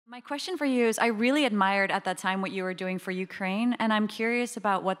My question for you is, I really admired at that time what you were doing for Ukraine, and I'm curious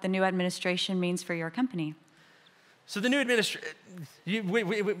about what the new administration means for your company. So the new administration,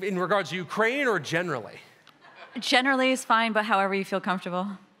 in regards to Ukraine or generally? Generally is fine, but however you feel comfortable.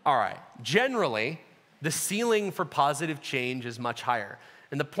 All right, generally, the ceiling for positive change is much higher.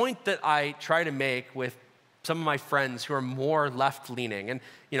 And the point that I try to make with some of my friends who are more left-leaning, and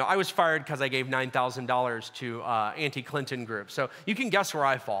I was fired because I gave $9,000 to anti-Clinton groups, so you can guess where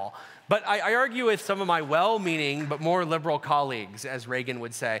I fall. But I argue with some of my well-meaning but more liberal colleagues, as Reagan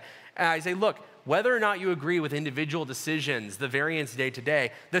would say, and I say, look, whether or not you agree with individual decisions, the variance day to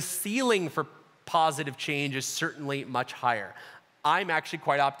day, the ceiling for positive change is certainly much higher. I'm actually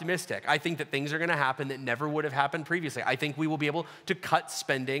quite optimistic. I think that things are going to happen that never would have happened previously. I think we will be able to cut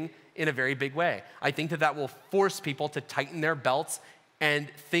spending in a very big way. I think that will force people to tighten their belts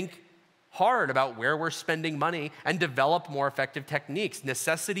and think hard about where we're spending money and develop more effective techniques.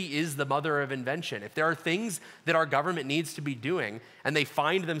 Necessity is the mother of invention. If there are things that our government needs to be doing and they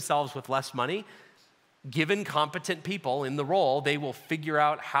find themselves with less money, given competent people in the role, they will figure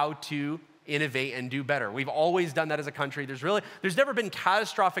out how to innovate and do better. We've always done that as a country. There's never been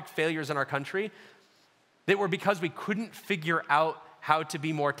catastrophic failures in our country that were because we couldn't figure out how to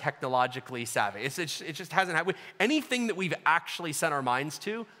be more technologically savvy. It just hasn't happened. Anything that we've actually set our minds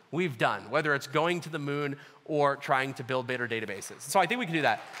to, we've done, whether it's going to the moon or trying to build better databases. So I think we can do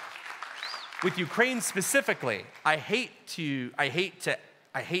that. With Ukraine specifically, I hate to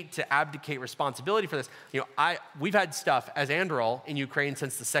abdicate responsibility for this. We've had stuff as Anduril in Ukraine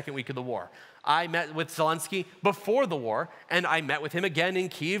since the second week of the war. I met with Zelensky before the war, and I met with him again in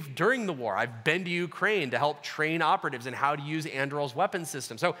Kyiv during the war. I've been to Ukraine to help train operatives in how to use Anduril's weapons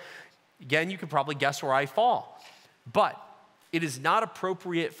system. So again, you could probably guess where I fall. But it is not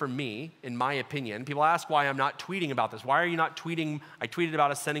appropriate for me, in my opinion. People ask why I'm not tweeting about this. Why are you not tweeting? I tweeted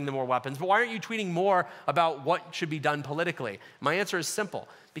about us sending them more weapons, but why aren't you tweeting more about what should be done politically? My answer is simple.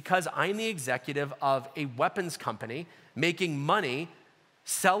 Because I'm the executive of a weapons company making money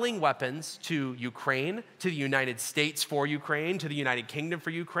selling weapons to Ukraine, to the United States for Ukraine, to the United Kingdom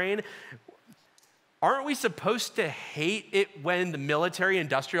for Ukraine. Aren't we supposed to hate it when the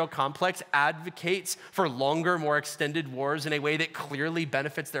military-industrial complex advocates for longer, more extended wars in a way that clearly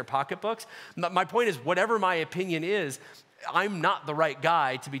benefits their pocketbooks? My point is, whatever my opinion is, I'm not the right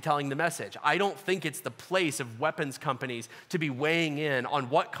guy to be telling the message. I don't think it's the place of weapons companies to be weighing in on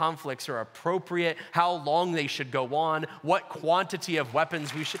what conflicts are appropriate, how long they should go on, what quantity of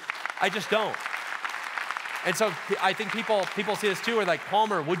weapons we should. I just don't. And so I think people see this too, are like,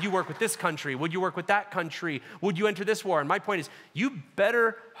 Palmer, would you work with this country? Would you work with that country? Would you enter this war? And my point is, you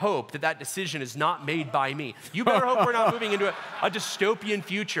better hope that that decision is not made by me. You better hope we're not moving into a dystopian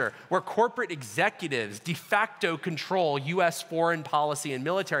future where corporate executives de facto control US foreign policy and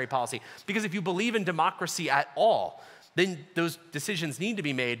military policy. Because if you believe in democracy at all, then those decisions need to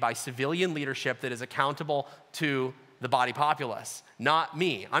be made by civilian leadership that is accountable to the body populace, not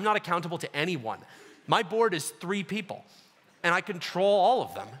me. I'm not accountable to anyone. My board is 3 people, and I control all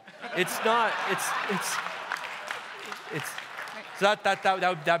of them. So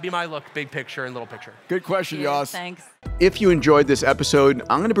that'd be my big picture and little picture. Good question, Yoss. Thanks. If you enjoyed this episode,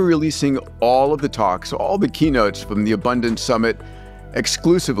 I'm going to be releasing all of the talks, all the keynotes from the Abundance Summit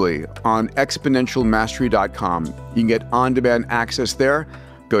exclusively on exponentialmastery.com. You can get on-demand access there.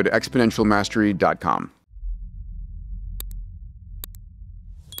 Go to exponentialmastery.com.